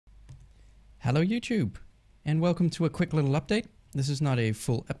Hello YouTube, and welcome to a quick little update. This is not a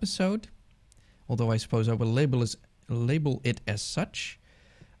full episode, although I suppose I will label it as such.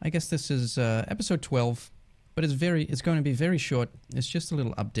 I guess this is episode 12, but it's going to be very short. It's just a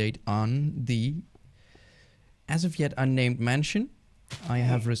little update on the as of yet unnamed mansion. I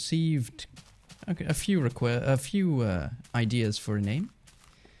have received a few ideas for a name,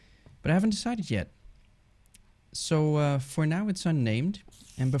 but I haven't decided yet. So for now it's unnamed.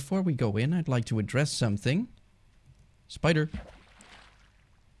 And before we go in, I'd like to address something. Spider.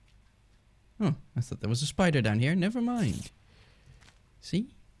 Oh, I thought there was a spider down here. Never mind.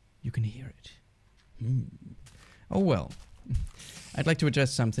 See? You can hear it. Oh well. I'd like to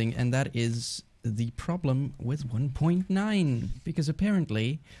address something, and that is the problem with 1.9. Because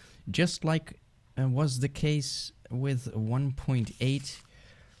apparently, just like was the case with 1.8,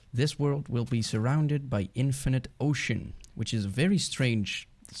 this world will be surrounded by infinite ocean, which is a very strange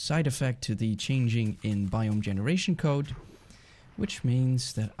side effect to the changing in biome generation code, which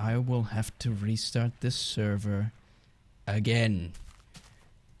means that I will have to restart this server again.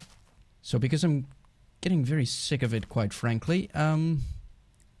 So because I'm getting very sick of it, quite frankly,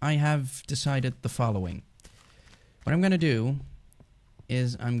 I have decided the following. What I'm going to do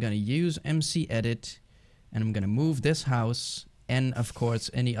is I'm going to use MC Edit, and I'm going to move this house and of course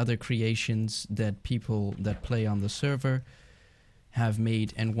any other creations that people that play on the server have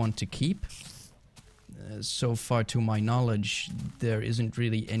made and want to keep. So far to my knowledge, there isn't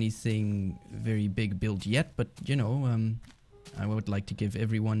really anything very big built yet, but you know, I would like to give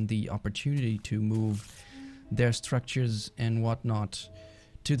everyone the opportunity to move their structures and whatnot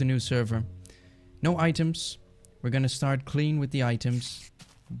to the new server. No items. We're gonna start clean with the items,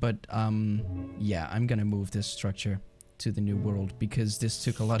 but yeah, I'm gonna move this structure to the new world because this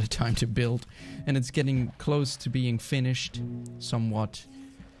took a lot of time to build and it's getting close to being finished somewhat,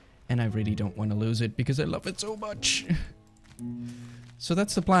 and I really don't want to lose it because I love it so much. So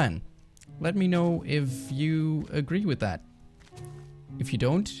that's the plan. Let me know if you agree with that. If you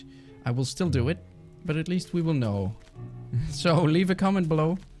don't, I will still do it, but at least we will know. So leave a comment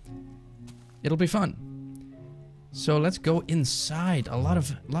below. It'll be fun. So let's go inside. A lot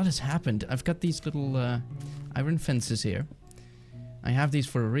has happened. I've got these little iron fences here. I have these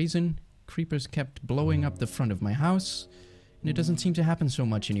for a reason. Creepers kept blowing up the front of my house, and it doesn't seem to happen so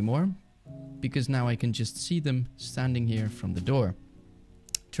much anymore because now I can just see them standing here from the door.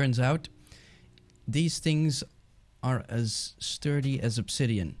 Turns out these things are as sturdy as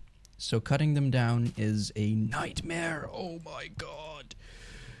obsidian, so cutting them down is a nightmare. Oh my god.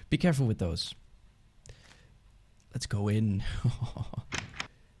 Be careful with those. Let's go in.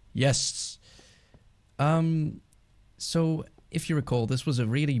 Yes. So if you recall, this was a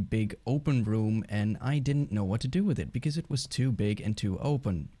really big open room and I didn't know what to do with it because it was too big and too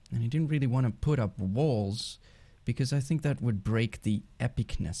open. And I didn't really want to put up walls because I think that would break the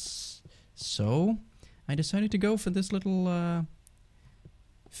epicness. So I decided to go for this little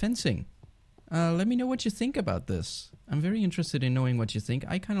fencing. Let me know what you think about this. I'm very interested in knowing what you think.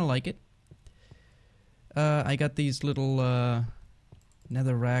 I kind of like it. I got these little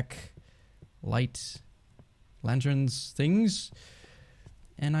netherrack light lanterns things,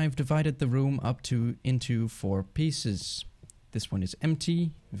 and I've divided the room up into 4 pieces. This one is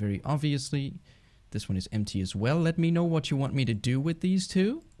empty, very obviously. This one is empty as well. Let me know what you want me to do with these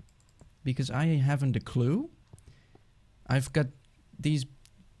two, because I haven't a clue. I've got these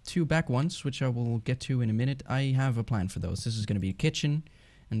 2 back ones, which I will get to in a minute. I have a plan for those. This is going to be a kitchen,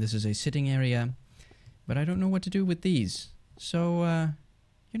 and this is a sitting area, but I don't know what to do with these. So,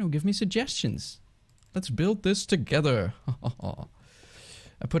 you know, give me suggestions. Let's build this together.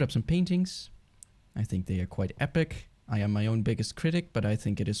 I put up some paintings. I think they are quite epic. I am my own biggest critic, but I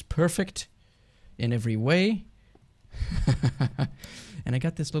think it is perfect in every way. And I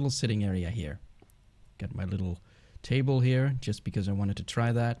got this little sitting area here. Got my little table here just because I wanted to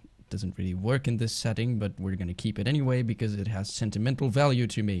try that. It doesn't really work in this setting, but we're going to keep it anyway because it has sentimental value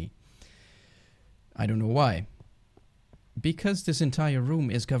to me. I don't know why. Because this entire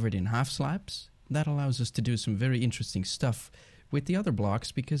room is covered in half slabs, that allows us to do some very interesting stuff with the other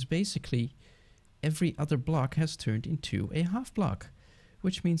blocks, because basically every other block has turned into a half block,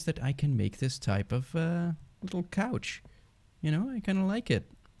 which means that I can make this type of little couch. You know, I kind of like it.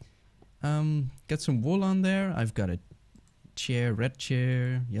 Got some wool on there. I've got a chair, red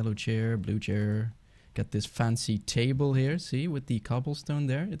chair, yellow chair, blue chair. Got this fancy table here, see, with the cobblestone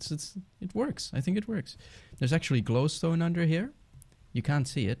there. It works. I think it works. There's actually glowstone under here. You can't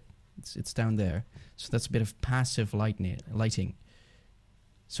see it. It's down there. So that's a bit of passive lighting.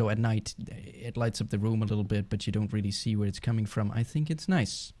 So at night, it lights up the room a little bit, but you don't really see where it's coming from. I think it's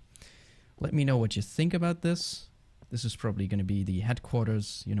nice. Let me know what you think about this. This is probably going to be the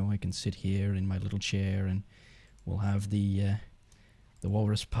headquarters. You know, I can sit here in my little chair and we'll have the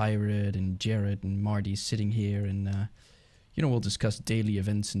Walrus Pirate and Jared and Marty sitting here and, you know, we'll discuss daily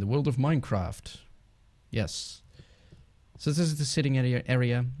events in the world of Minecraft. Yes. So this is the sitting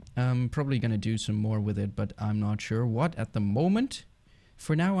area. I'm probably going to do some more with it, but I'm not sure what at the moment.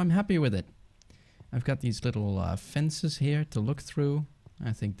 For now, I'm happy with it. I've got these little fences here to look through.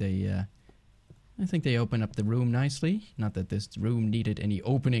 I think they open up the room nicely. Not that this room needed any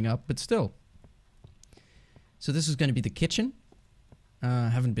opening up, but still. So this is going to be the kitchen.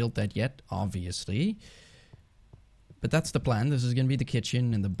 Haven't built that yet, obviously. But that's the plan. This is going to be the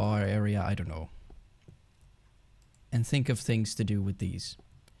kitchen and the bar area. I don't know. And think of things to do with these.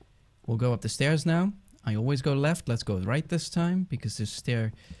 We'll go up the stairs now. I always go left. Let's go right this time because this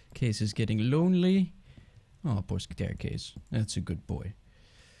staircase is getting lonely. Oh, poor staircase. That's a good boy.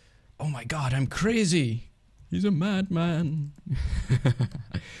 Oh my god, I'm crazy. He's a madman.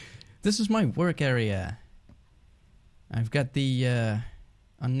 This is my work area. I've got the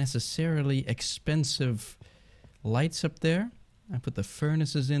unnecessarily expensive lights up there. I put the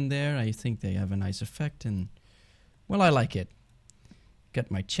furnaces in there. I think they have a nice effect and, well, I like it.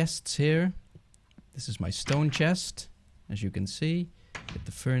 Got my chests here. This is my stone chest, as you can see. Get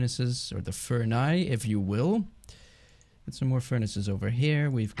the furnaces, or the furnace, if you will. Got some more furnaces over here.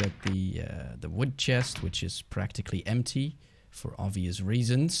 We've got the wood chest, which is practically empty for obvious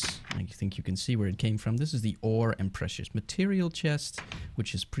reasons. I think you can see where it came from. This is the ore and precious material chest,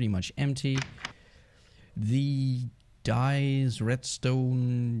 which is pretty much empty. The dyes,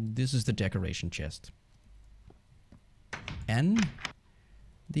 redstone, this is the decoration chest. And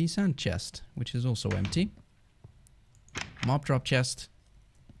the sand chest, which is also empty. Mob drop chest.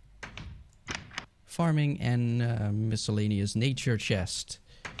 Farming and miscellaneous nature chest.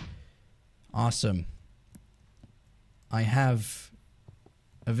 Awesome. I have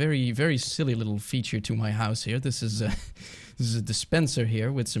a very, very silly little feature to my house here. This is a dispenser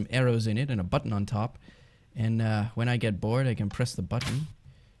here with some arrows in it and a button on top. And when I get bored, I can press the button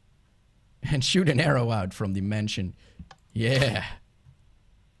and shoot an arrow out from the mansion. Yeah.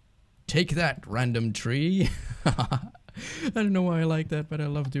 Take that, random tree. I don't know why I like that, but I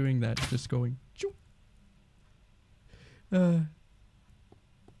love doing that. Just going.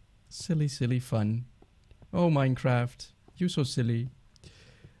 Silly, silly fun. Oh, Minecraft. You so silly.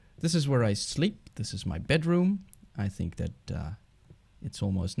 This is where I sleep. This is my bedroom. I think that it's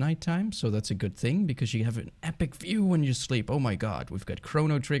almost nighttime, so that's a good thing because you have an epic view when you sleep. Oh my god, we've got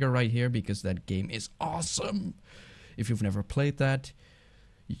Chrono Trigger right here because that game is awesome. If you've never played that,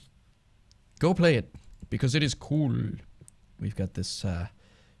 go play it because it is cool. We've got this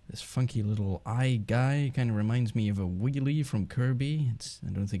this funky little eye guy. Kind of reminds me of a wheelie from Kirby.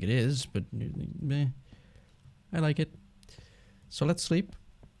 I don't think it is, but meh. I like it. So let's sleep.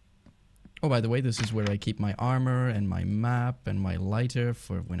 Oh, by the way, this is where I keep my armor and my map and my lighter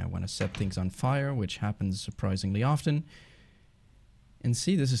for when I want to set things on fire, which happens surprisingly often. And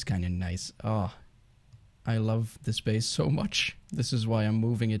see, this is kind of nice. Oh, I love this base so much. This is why I'm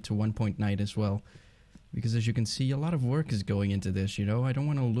moving it to 1.9 as well. Because as you can see, a lot of work is going into this, you know? I don't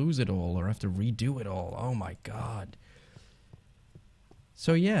want to lose it all or have to redo it all. Oh my god.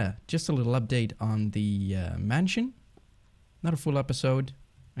 So yeah, just a little update on the mansion. Not a full episode.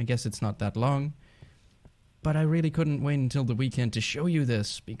 I guess it's not that long. But I really couldn't wait until the weekend to show you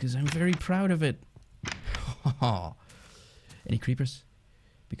this because I'm very proud of it. Any creepers?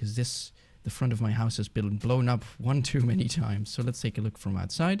 Because the front of my house has been blown up one too many times. So let's take a look from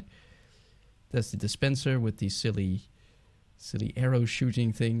outside. That's the dispenser with the silly arrow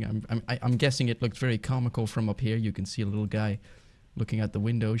shooting thing. I'm guessing it looked very comical from up here. You can see a little guy looking out the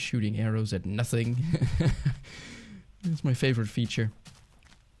window shooting arrows at nothing. It's my favorite feature.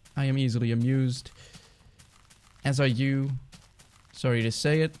 I am easily amused. As are you. Sorry to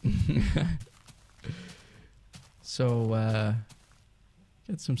say it. So,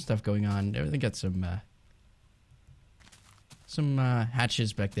 got some stuff going on. I got some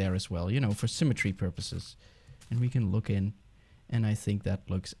hatches back there as well, you know, for symmetry purposes. And we can look in, and I think that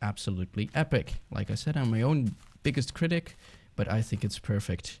looks absolutely epic. Like I said, I'm my own biggest critic, but I think it's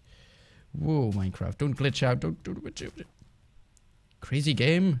perfect. Whoa, Minecraft, don't glitch out, don't glitch out. Crazy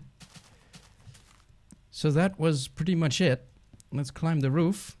game. So that was pretty much it. Let's climb the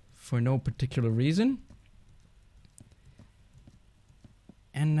roof for no particular reason.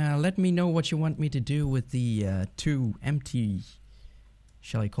 And let me know what you want me to do with the two empty,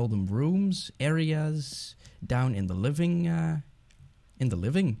 shall I call them rooms, areas down in the living,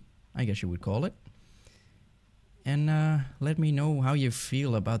 I guess you would call it. And let me know how you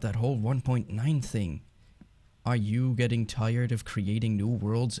feel about that whole 1.9 thing. Are you getting tired of creating new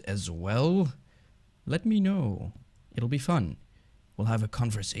worlds as well? Let me know. It'll be fun. We'll have a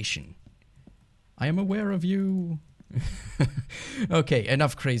conversation. I am aware of you. Okay,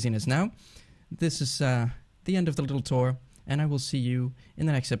 enough craziness now. This is the end of the little tour, and I will see you in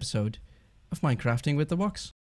the next episode of Minecrafting with the W0x.